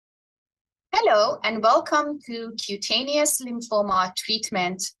Hello and welcome to Cutaneous Lymphoma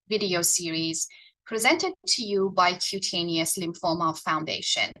Treatment video series presented to you by Cutaneous Lymphoma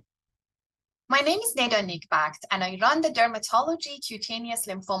Foundation. My name is Neda Nikbakht and I run the Dermatology Cutaneous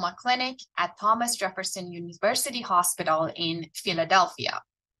Lymphoma Clinic at Thomas Jefferson University Hospital in Philadelphia.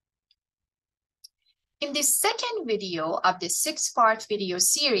 In this second video of the six-part video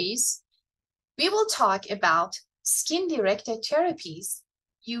series, we will talk about skin-directed therapies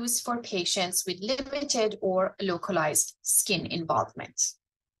used for patients with limited or localized skin involvement.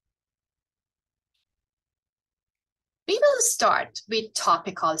 We will start with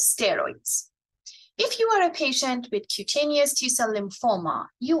topical steroids. If you are a patient with cutaneous T-cell lymphoma,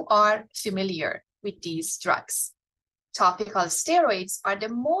 you are familiar with these drugs. Topical steroids are the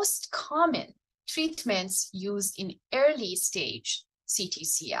most common treatments used in early stage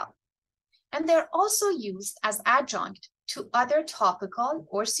CTCL, and they're also used as adjunct to other topical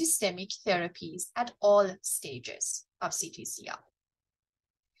or systemic therapies at all stages of CTCL.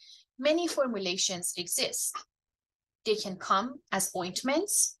 Many formulations exist. They can come as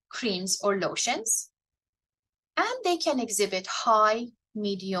ointments, creams, or lotions, and they can exhibit high,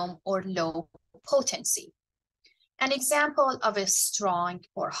 medium, or low potency. An example of a strong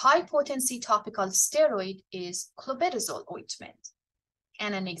or high potency topical steroid is clobetasol ointment.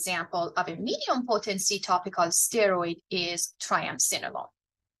 And an example of a medium potency topical steroid is triamcinolone.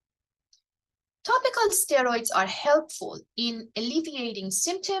 Topical steroids are helpful in alleviating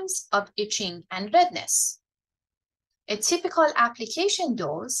symptoms of itching and redness. A typical application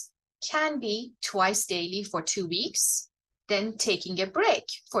dose can be twice daily for 2 weeks, then taking a break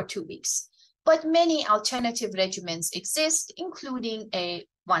for 2 weeks. But many alternative regimens exist, including a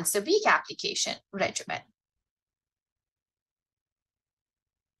once-a-week application regimen.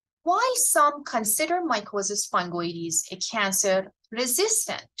 While some consider mycosis fungoides a cancer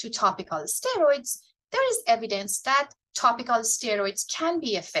resistant to topical steroids, there is evidence that topical steroids can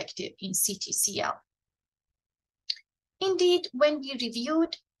be effective in CTCL. Indeed, when we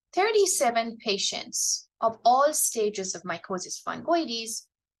reviewed 37 patients of all stages of mycosis fungoides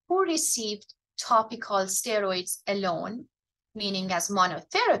who received topical steroids alone, meaning as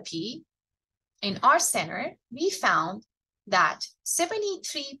monotherapy, in our center, we found that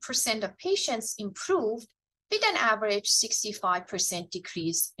 73% of patients improved with an average 65%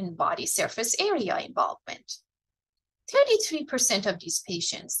 decrease in body surface area involvement. 33% of these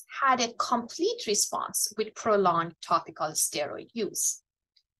patients had a complete response with prolonged topical steroid use.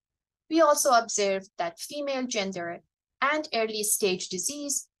 We also observed that female gender and early stage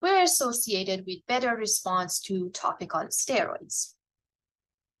disease were associated with better response to topical steroids.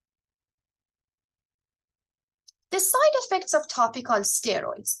 The side effects of topical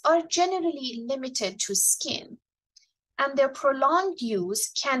steroids are generally limited to skin, and their prolonged use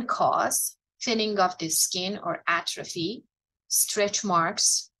can cause thinning of the skin or atrophy, stretch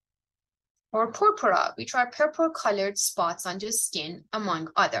marks, or purpura, which are purple-colored spots on the skin, among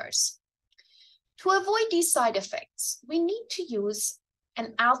others. To avoid these side effects, we need to use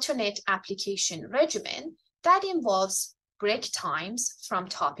an alternate application regimen that involves break times from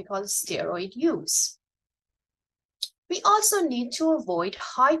topical steroid use. We also need to avoid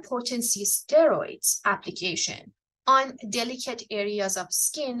high-potency steroids application on delicate areas of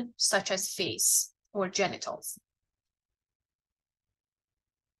skin, such as face or genitals.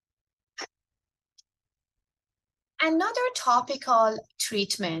 Another topical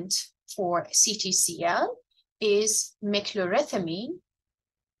treatment for CTCL is meclorethamine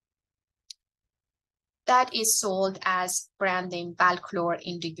that is sold as brand name Valclor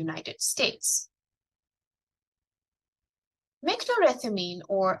in the United States. Meclorethamine,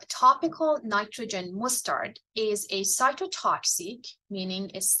 or topical nitrogen mustard, is a cytotoxic, meaning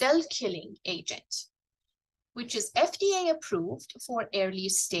a cell-killing agent, which is FDA approved for early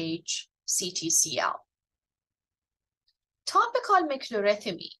stage CTCL. Topical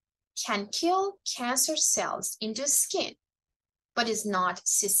meclorethamine can kill cancer cells in the skin, but is not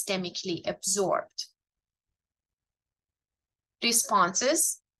systemically absorbed.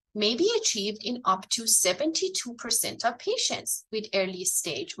 Responses may be achieved in up to 72% of patients with early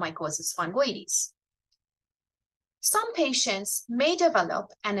stage mycosis fungoides. Some patients may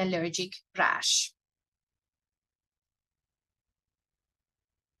develop an allergic rash.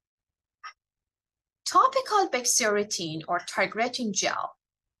 Topical bexarotene or targretine gel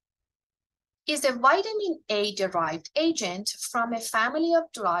is a vitamin A derived agent from a family of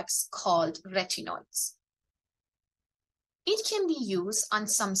drugs called retinoids. It can be used on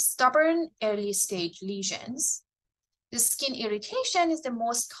some stubborn early stage lesions. The skin irritation is the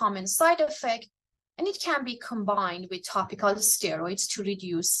most common side effect, and it can be combined with topical steroids to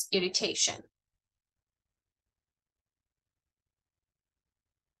reduce irritation.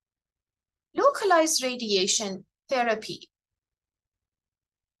 Localized radiation therapy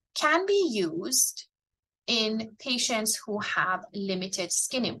can be used in patients who have limited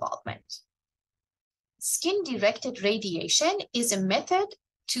skin involvement. Skin-directed radiation is a method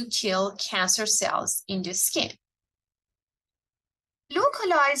to kill cancer cells in the skin.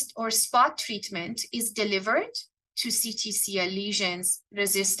 Localized or spot treatment is delivered to CTCL lesions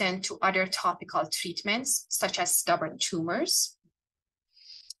resistant to other topical treatments, such as stubborn tumors.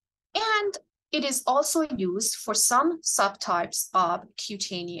 And it is also used for some subtypes of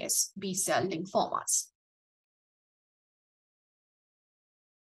cutaneous B-cell lymphomas.